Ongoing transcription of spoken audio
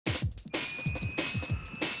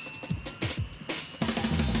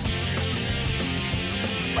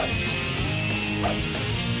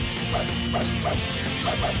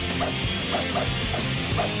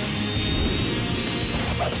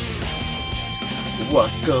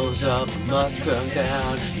What goes up must come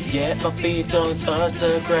down, yet my feet don't touch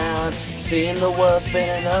the ground. Seeing the world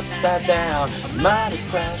spinning upside down, mighty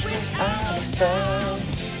crash without a sound.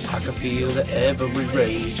 I can feel the every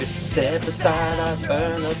rage. Step aside, I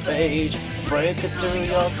turn the page, breaking through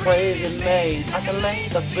your crazy maze. I can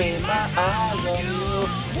lace up in my eyes on you.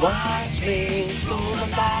 Watch me steal the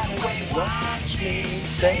night away. Watch me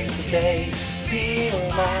save the day. Feel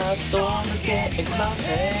my storm is getting close,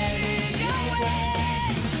 heading your way.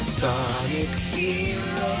 Sonic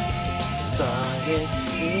hero, Sonic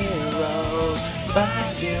hero.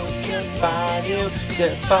 Find you, can find you,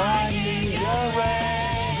 defy your way.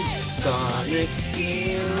 Sonic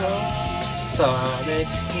hero, Sonic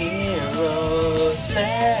hero.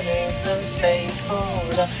 Setting the stage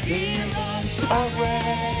for the heroes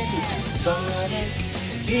parade. Sonic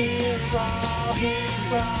hero,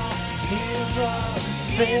 hero, hero.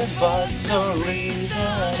 Give us a reason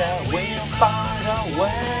that we'll find a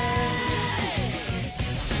way.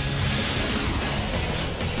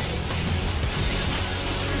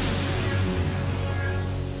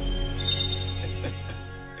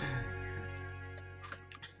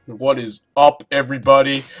 What is up,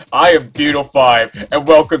 everybody? I am Beetle5, and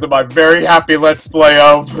welcome to my very happy Let's Play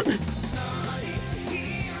of...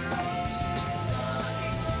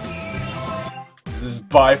 This is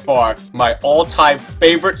by far my all-time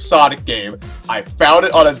favorite Sonic game. I found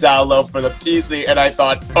it on a download for the PC, and I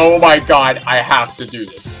thought, oh my god, I have to do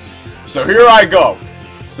this. So here I go.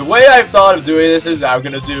 The way I've thought of doing this is I'm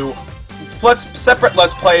gonna do separate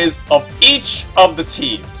Let's Plays of each of the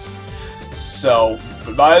teams. So,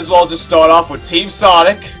 we might as well just start off with Team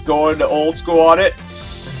Sonic, going to old school on it.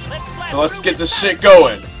 So let's get this shit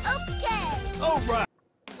going. Okay. Alright.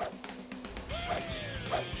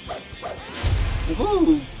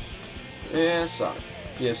 Woohoo! Yeah, Sonic.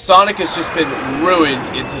 Yeah, Sonic has just been ruined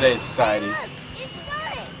in today's society. It's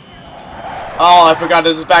Sonic. Oh, I forgot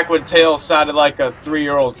this is back when Tails sounded like a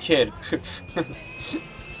 3-year-old kid.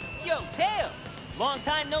 Yo, Tails! Long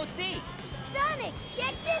time no see. Sonic,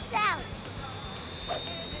 check this out.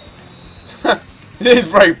 It's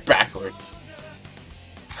right backwards.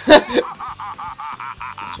 This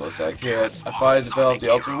was like here. If I develop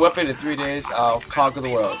the ultimate weapon in 3 days, I'll conquer the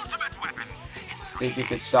world. Think you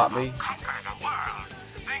can stop me?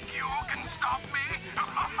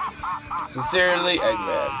 Sincerely,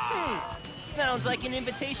 Eggman. Sounds like an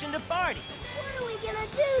invitation to party. What are we gonna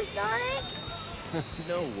do, Sonic?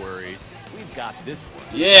 No worries. We've got this one.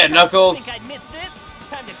 Yeah, Knuckles. Think I missed this?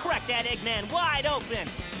 Time to crack that Eggman wide open.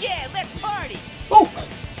 Yeah, let's party. Woo.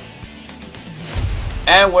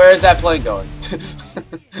 And where is that plane going? Where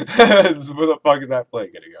the fuck is that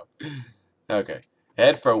plane gonna go? Okay.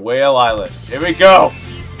 Head for Whale Island. Here we go!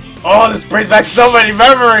 Oh, this brings back so many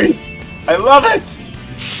memories! I love it!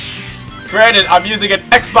 Granted, I'm using an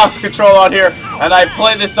Xbox controller on here, and I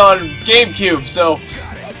play this on GameCube, so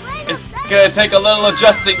it's gonna take a little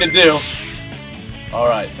adjusting to do.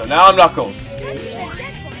 Alright, so now I'm Knuckles.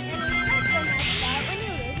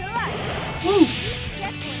 Woo!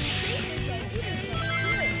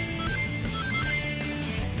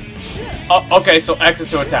 Oh, okay, so X is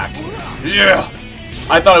to attack. Yeah!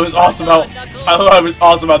 I thought it was awesome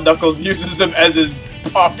how Knuckles uses him as his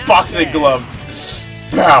boxing gloves.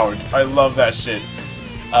 Bound. I love that shit.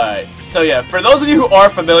 Alright, so yeah, for those of you who are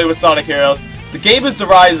familiar with Sonic Heroes, the game is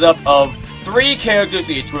devised up of 3 characters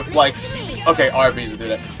each with like, okay, RBs will do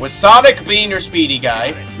that. With Sonic being your speedy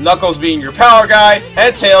guy, Knuckles being your power guy,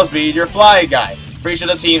 and Tails being your flying guy. For each of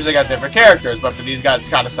the teams they got different characters, but for these guys it's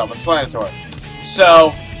kind of self-explanatory.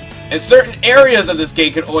 So, in certain areas of this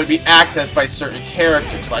game can only be accessed by certain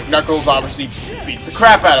characters. Like Knuckles obviously beats the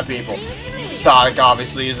crap out of people. Sonic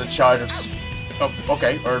obviously is in charge of,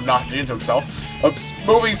 or knocking into himself, of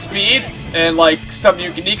moving speed and like some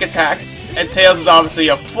unique attacks. And Tails is obviously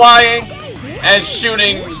a flying and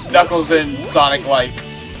shooting Knuckles and Sonic like,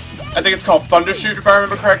 I think it's called Thunder Shoot if I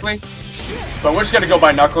remember correctly. But we're just gonna go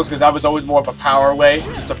by Knuckles because I was always more of a power way,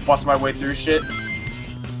 just to bust my way through shit.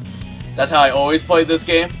 That's how I always played this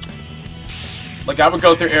game. Like, I would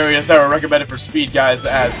go through areas that were recommended for speed guys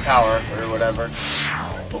as power, or whatever.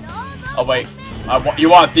 Oh wait. You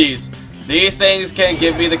want these. These things can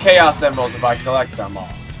give me the chaos symbols if I collect them all.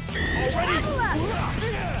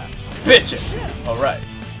 Bitch it! Alright.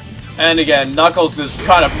 And again, Knuckles is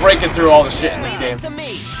kind of breaking through all the shit in this game.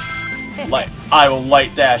 Like, I will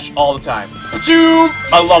light dash all the time.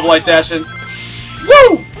 I love light dashing.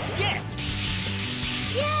 Woo!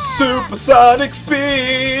 Supersonic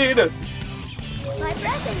speed!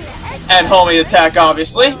 And homing attack,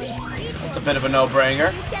 obviously. It's a bit of a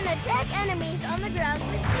no-brainer. You can attack enemies on the ground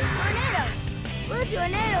with Blue Tornado. Blue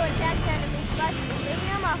Tornado attacks enemies by stripping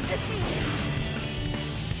them off their feet.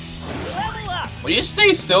 Level up! Will you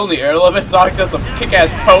stay still in the air a little bit? Sonic does some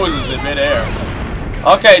kick-ass poses in midair.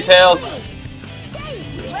 Okay, Tails.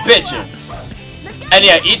 Bitchin'. And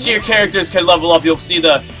yeah, each of your characters can level up. You'll see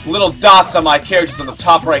the little dots on my characters in the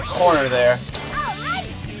top right corner there.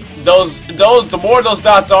 The more those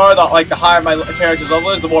dots are, the higher my character's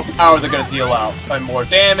level is, the more power they're gonna deal out, and more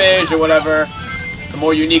damage or whatever. The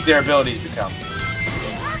more unique their abilities become.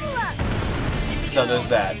 So there's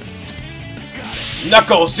that.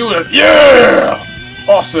 Knuckles, do it! Yeah!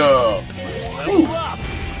 Awesome. Woo.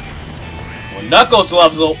 When Knuckles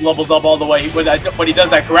levels up all the way, when he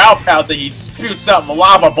does that growl pound thing, he spoots out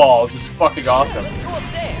lava balls, which is fucking awesome. Let's go up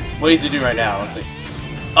there. What is he do right now? Let's see.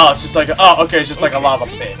 Oh, it's just like okay, it's just like a lava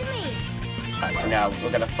pit. Alright, so now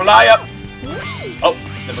we're gonna fly up. Oh,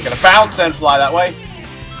 then we're gonna bounce and fly that way.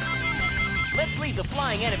 Let's leave the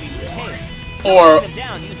flying enemies with tails. Or Take them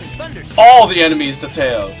down using thunder shock. all the enemies to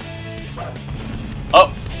Tails.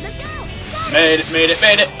 Oh, Let's go! made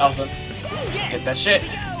it. Awesome. Get that shit.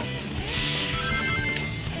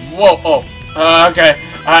 Whoa, oh. Okay.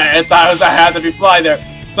 I thought I had to be flying there.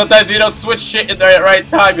 Sometimes if you don't switch shit in the right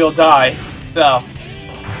time, you'll die. So,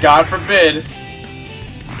 God forbid.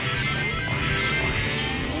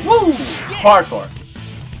 Woo! Parkour.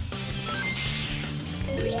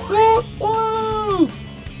 Woo!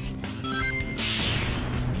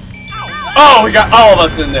 Oh, we got all of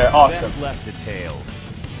us in there. Awesome. Best left to Tails.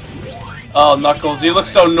 Oh, Knuckles, you look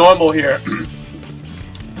so normal here.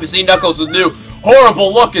 You see Knuckles' new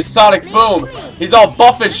horrible look in Sonic Boom. He's all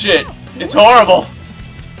buff and shit. It's horrible.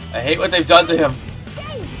 I hate what they've done to him.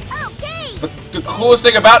 The coolest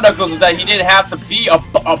thing about Knuckles is that he didn't have to be a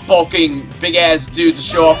bulking, big-ass dude to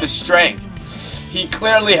show off his strength. He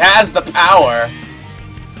clearly has the power,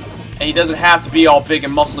 and he doesn't have to be all big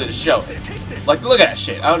and muscly to show it. Like, look at that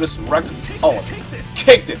shit. I'll just wreck. Oh,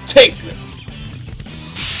 kick this, take this.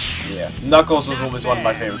 Yeah, Knuckles was always one of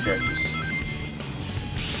my favorite characters.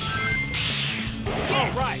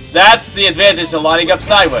 That's the advantage of lining up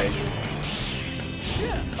sideways.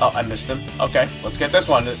 Oh, I missed him. Okay, let's get this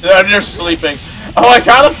one. They're sleeping. Oh, like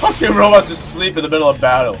how the fuck do robots just sleep in the middle of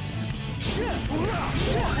battle?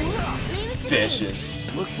 Vicious.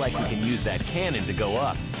 Looks like we can use that cannon to go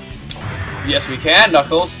up. Yes, we can,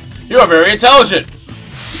 Knuckles. You are very intelligent.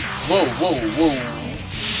 Whoa, whoa, whoa.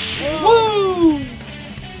 Woo!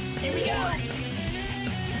 Here we go.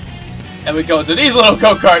 And we go to these little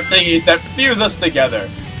go-kart thingies that fuse us together.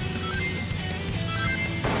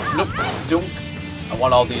 Nope. Dunk. I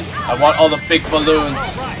want all these. I want all the big balloons.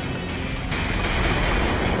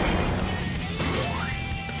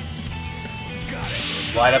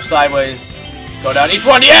 Slide up sideways. Go down each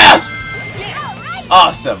one. Yes!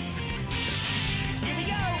 Awesome. Here we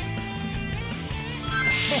go.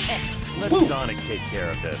 Let Woo. Sonic take care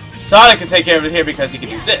of this. Sonic can take care of it here because he can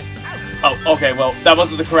do this. Oh, okay, well, that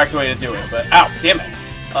wasn't the correct way to do it, but ow, damn it.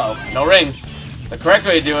 Uh-oh, no rings. The correct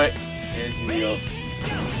way to do it is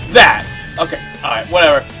that. Okay, alright,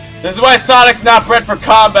 whatever. This is why Sonic's not bred for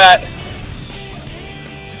combat.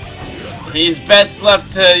 He's best left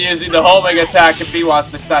to using the homing attack if he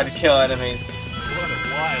wants to decide to kill enemies. What a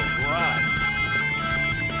wild ride.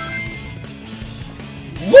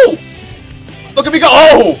 Woo! Look at me go!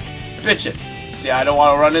 Oh! Bitch it. See, I don't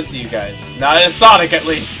want to run into you guys. Not in Sonic, at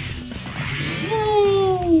least.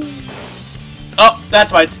 Woo! Oh,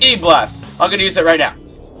 that's my T-Blast. I'm gonna use it right now.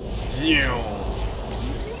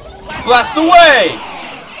 Blast away!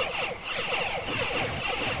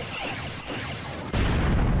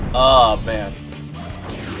 Oh, man.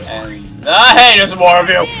 And, hey, there's more of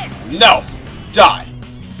you! No! Die!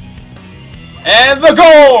 And the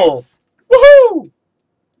goal! Woohoo!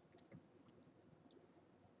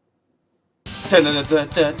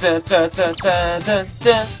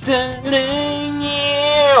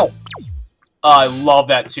 I love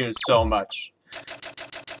that tune so much.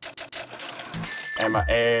 And my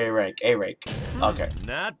A-Rake. Okay.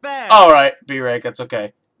 Not bad. Alright, B-Rake, that's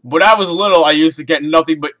okay. When I was little, I used to get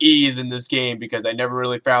nothing but E's in this game because I never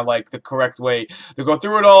really found, like, the correct way to go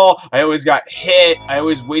through it all. I always got hit. I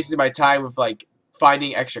always wasted my time with, like,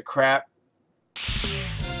 finding extra crap.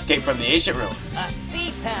 Escape from the ancient ruins. A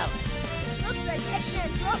sea palace. Looks like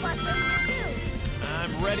X-Men's robots are here too.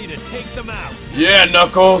 I'm ready to take them out. Yeah,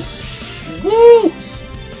 Knuckles! Woo!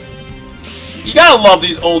 You gotta love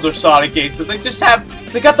these older Sonic games. They just have,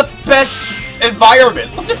 they got the best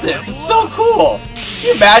environments. Look at this, it's so cool. Can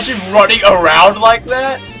you imagine running around like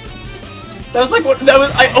that? That was like what that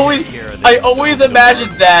was. I always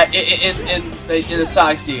imagined that in the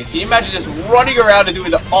Sonic series. Can you imagine just running around and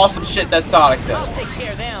doing the awesome shit that Sonic I'll does? take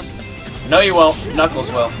care of them. No, you won't.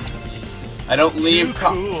 Knuckles will. I don't leave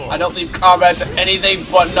combat to anything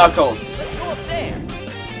but Knuckles. Let's go up there.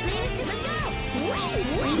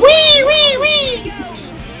 Wee wee wee.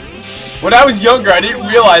 When I was younger, I didn't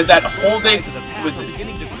realize that holding The path was. are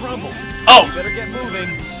beginning to crumble. Oh, Better get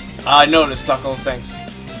moving. I noticed Knuckles. Thanks.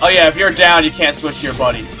 Oh yeah, if you're down, you can't switch to your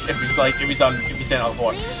buddy. If he's standing on the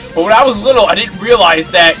floor. But when I was little, I didn't realize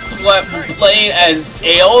that playing as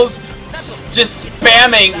Tails, just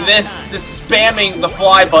spamming the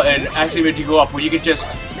fly button actually made you go up. Where you could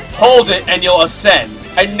just hold it and you'll ascend.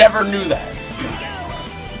 I never knew that.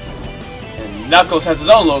 And Knuckles has his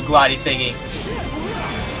own little glidey thingy.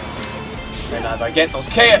 And if I get those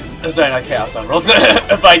not Chaos Emeralds.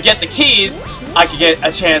 If I get the keys, I can get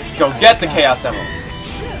a chance to go get the Chaos Emeralds.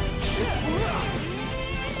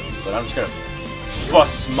 But I'm just gonna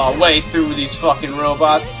bust my way through these fucking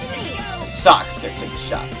robots. And Sonic's gonna take a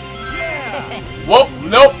shot. Whoa,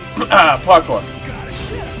 nope. Parkour.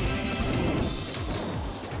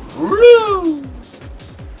 Woo!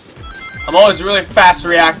 I'm always really fast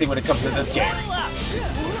reacting when it comes to this game.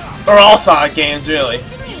 Or all Sonic games, really.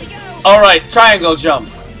 Alright, triangle jump.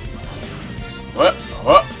 What?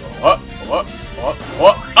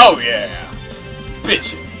 Oh yeah!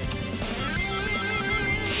 Bitch!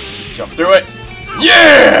 Jump through it.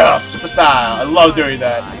 Yeah! Super style. I love doing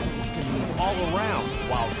that. Move all around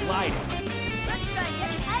while gliding. Let's try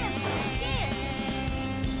getting out of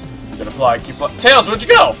here. Gonna fly, keep flying. Tails, where'd you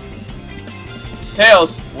go?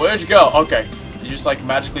 Tails, where'd you go? Okay. You just like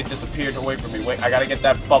magically disappeared away from me. Wait, I gotta get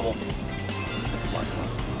that bubble.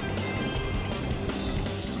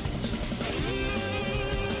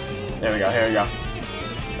 There we go, here we go.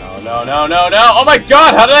 No. Oh my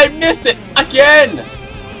god, how did I miss it? Again!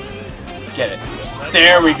 Get it.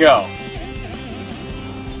 There we go.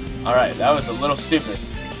 Alright, that was a little stupid.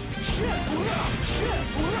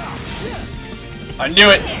 I knew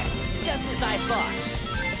it! Just as I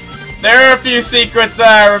thought. There are a few secrets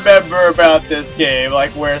I remember about this game,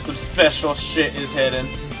 like where some special shit is hidden.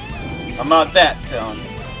 I'm not that dumb.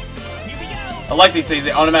 Here we go. I like these things,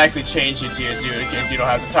 they automatically change it to you, dude, in case you don't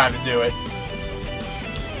have the time to do it.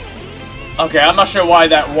 Okay, I'm not sure why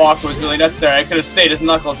that walk was really necessary. I could have stayed as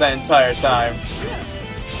Knuckles that entire time.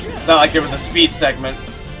 It's not like there was a speed segment.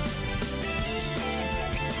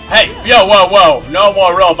 Hey! Yo, whoa! No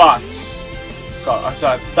more robots! God, I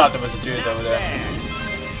thought there was a dude over there.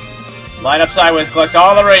 Line up sideways, collect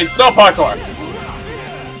all the raids. So parkour!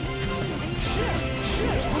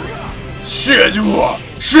 Shedua!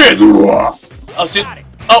 Oh, see?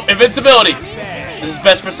 Oh, invincibility! This is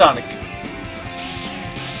best for Sonic.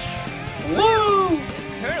 Woo!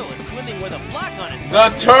 This turtle is swimming with a block on his The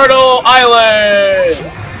Turtle Island!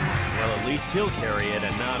 Well, at least he'll carry it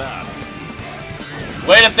and not us.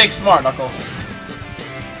 Way to think smart, Knuckles.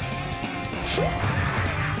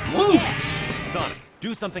 Woo! Sonic,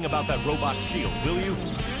 do something about that robot shield, will you?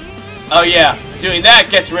 Oh yeah, doing that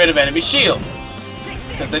gets rid of enemy shields.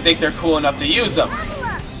 Because they think they're cool enough to use them.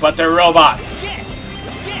 But they're robots. Yes!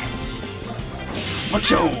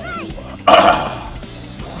 Pacho!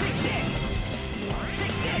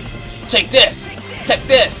 Take this! Take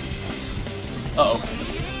this! Uh-oh.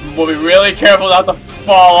 We'll be really careful not to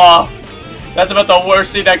fall off. That's about the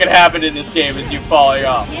worst thing that can happen in this game, is you falling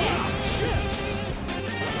off.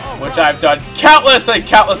 Which I've done countless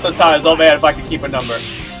of times. Oh man, if I could keep a number.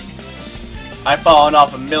 I've fallen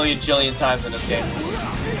off a million jillion times in this game.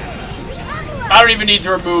 I don't even need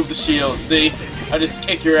to remove the shield, see? I just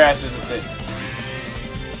kick your asses with it.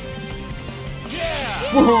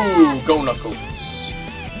 Woohoo! Go Knuckles.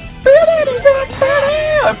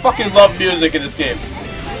 I fucking love music in this game.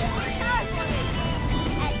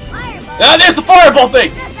 Ah, there's the fireball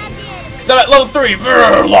thing! Because I'm at level 3.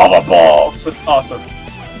 Brrr, lava balls. That's awesome.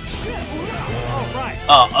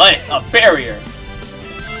 Ice, a barrier.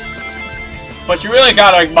 But you really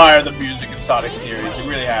gotta admire the music in Sonic series. You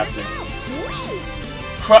really have to.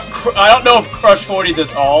 I don't know if Crush 40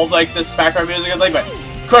 does all like this background music and thing, but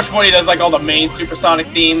Crush 40 does like all the main Supersonic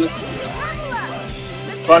themes.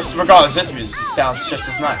 But regardless, this music sounds just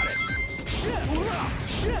as nice.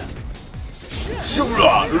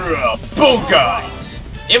 Booga!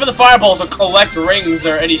 Even the fireballs will collect rings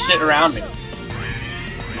or any shit around me.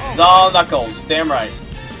 This is all Knuckles, damn right.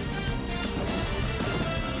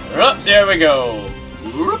 There we go.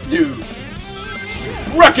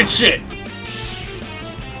 Wrecking shit!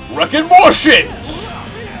 Wrecking more shit!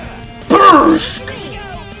 Burst!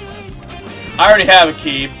 I already have a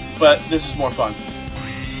key, but this is more fun.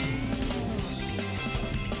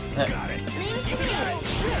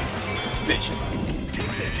 Bitch.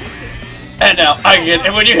 And now I get.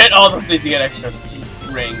 And when you hit all those things, you get extra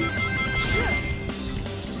rings.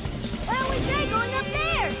 Going up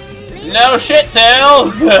there. No shit,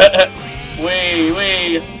 Tails.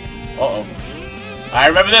 Wee. Uh-oh. I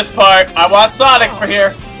remember this part. I want Sonic for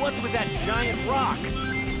here. What's with that giant rock?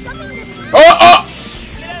 Oh!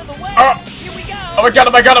 Get out of the way! Oh! Here we go! Oh my god,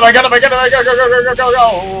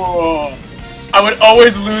 go! I would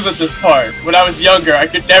always lose at this part. When I was younger, I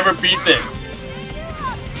could never beat this.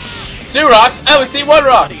 2 rocks? I only see 1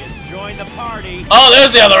 rock. Join the party. Oh,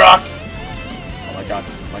 there's the other rock. Oh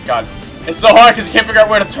my god. It's so hard because you can't figure out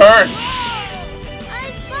where to turn.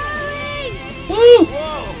 I'm falling. Woo!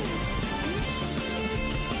 Whoa!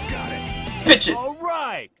 Got it. Pitch it. All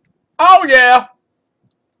right. Oh yeah.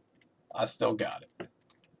 I still got it.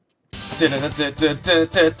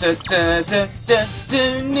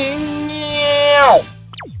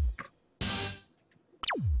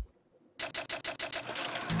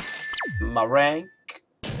 My rank.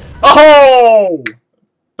 Oh!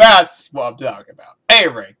 That's what I'm talking about. A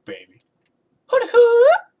rank, baby.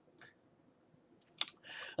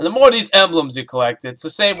 And the more of these emblems you collect, it's the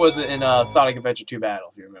same as in Sonic Adventure 2 Battle,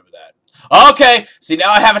 if you remember that. Okay, see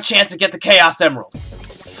now I have a chance to get the Chaos Emerald.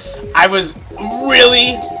 I was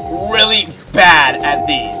really bad at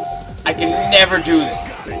these. I can never do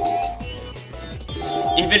this.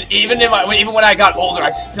 Even when I got older,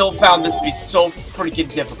 I still found this to be so freaking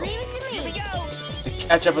difficult. To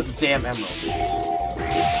catch up with the damn emerald.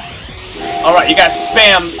 Alright, you gotta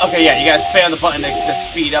spam. Okay, yeah, you gotta spam the button to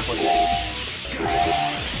speed up with it.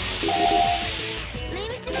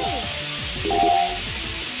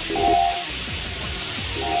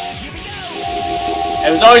 I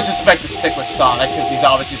was always suspect to stick with Sonic because he's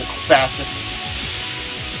obviously the fastest.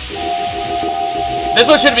 This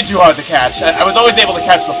one shouldn't be too hard to catch. I was always able to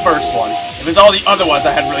catch the first one. It was all the other ones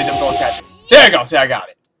I had really difficult catching. There you go. See, I got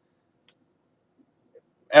it.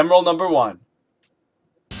 Emerald number 1.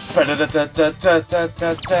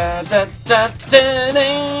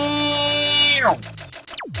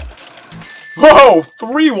 Whoa!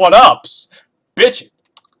 3 1-ups. Bitchin'.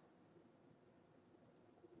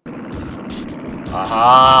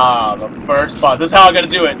 Aha, the first boss. This is how I'm gonna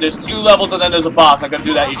do it. There's 2 levels and then there's a boss. I'm gonna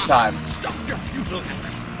do that each time. Stop your futile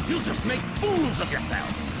efforts. You'll just make fools of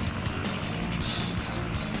yourself.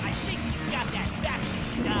 I think you got that back,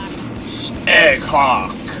 Doc. Egg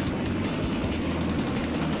Hawk.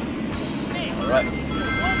 Alright.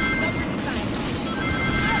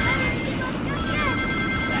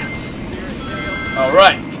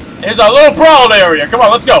 Alright. Here's our little brawl area. Come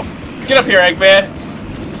on, let's go. Get up here, Eggman.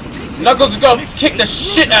 Knuckles is gonna kick the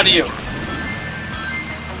shit out of you.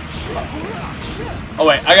 Oh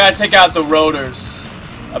wait, I gotta take out the rotors.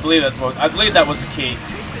 I believe that was the key.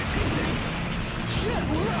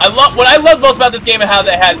 What I love most about this game is how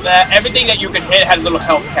they had everything that you could hit had little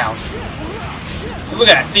health counts. So look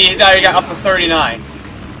at that. See, he's already got up to 39.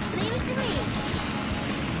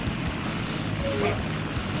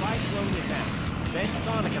 Then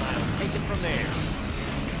Sonic and I will take it from there.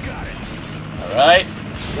 Got it. Alright.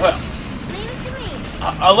 Well,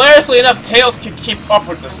 hilariously enough, Tails can keep up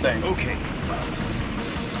with this thing. Okay.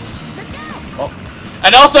 Oh.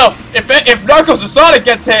 And also, if Knuckles or Sonic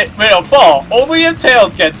gets hit, it'll fall. Only if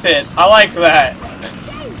Tails gets hit. I like that.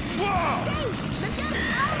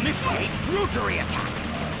 Initiate rotary attack.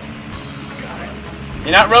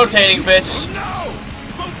 You're not rotating, bitch. No!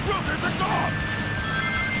 Both rotors are gone!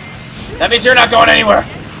 That means you're not going anywhere.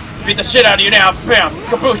 Beat the shit out of you now. Bam!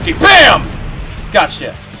 Kabushki! Bam!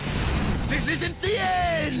 Gotcha. This isn't the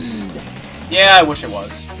end! Yeah, I wish it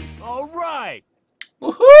was. All right.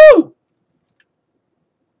 Woohoo!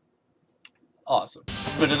 Awesome.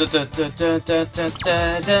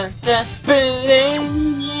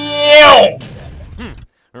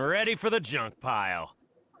 Ready for the junk pile.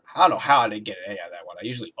 I don't know how I didn't get an A on that one. I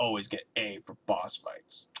usually always get A for boss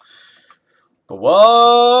fights. But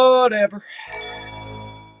whatever.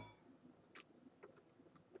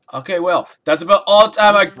 Okay, well, that's about all the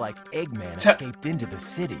time Looks like Eggman escaped into the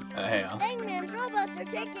city. Yeah. Eggman's robots are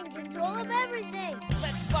taking control of everything.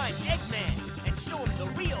 Let's find Eggman and show him the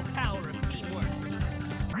real power of teamwork.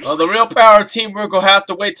 Well, the real power of teamwork will have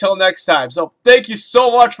to wait till next time. So, thank you so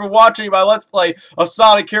much for watching my Let's Play of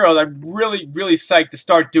Sonic Heroes. I'm really psyched to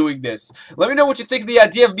start doing this. Let me know what you think of the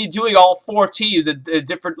idea of me doing all 4 teams in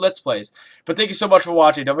different Let's Plays. But thank you so much for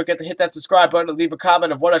watching. Don't forget to hit that subscribe button and leave a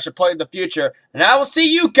comment of what I should play in the future. And I will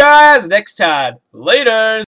see you guys next time. Later!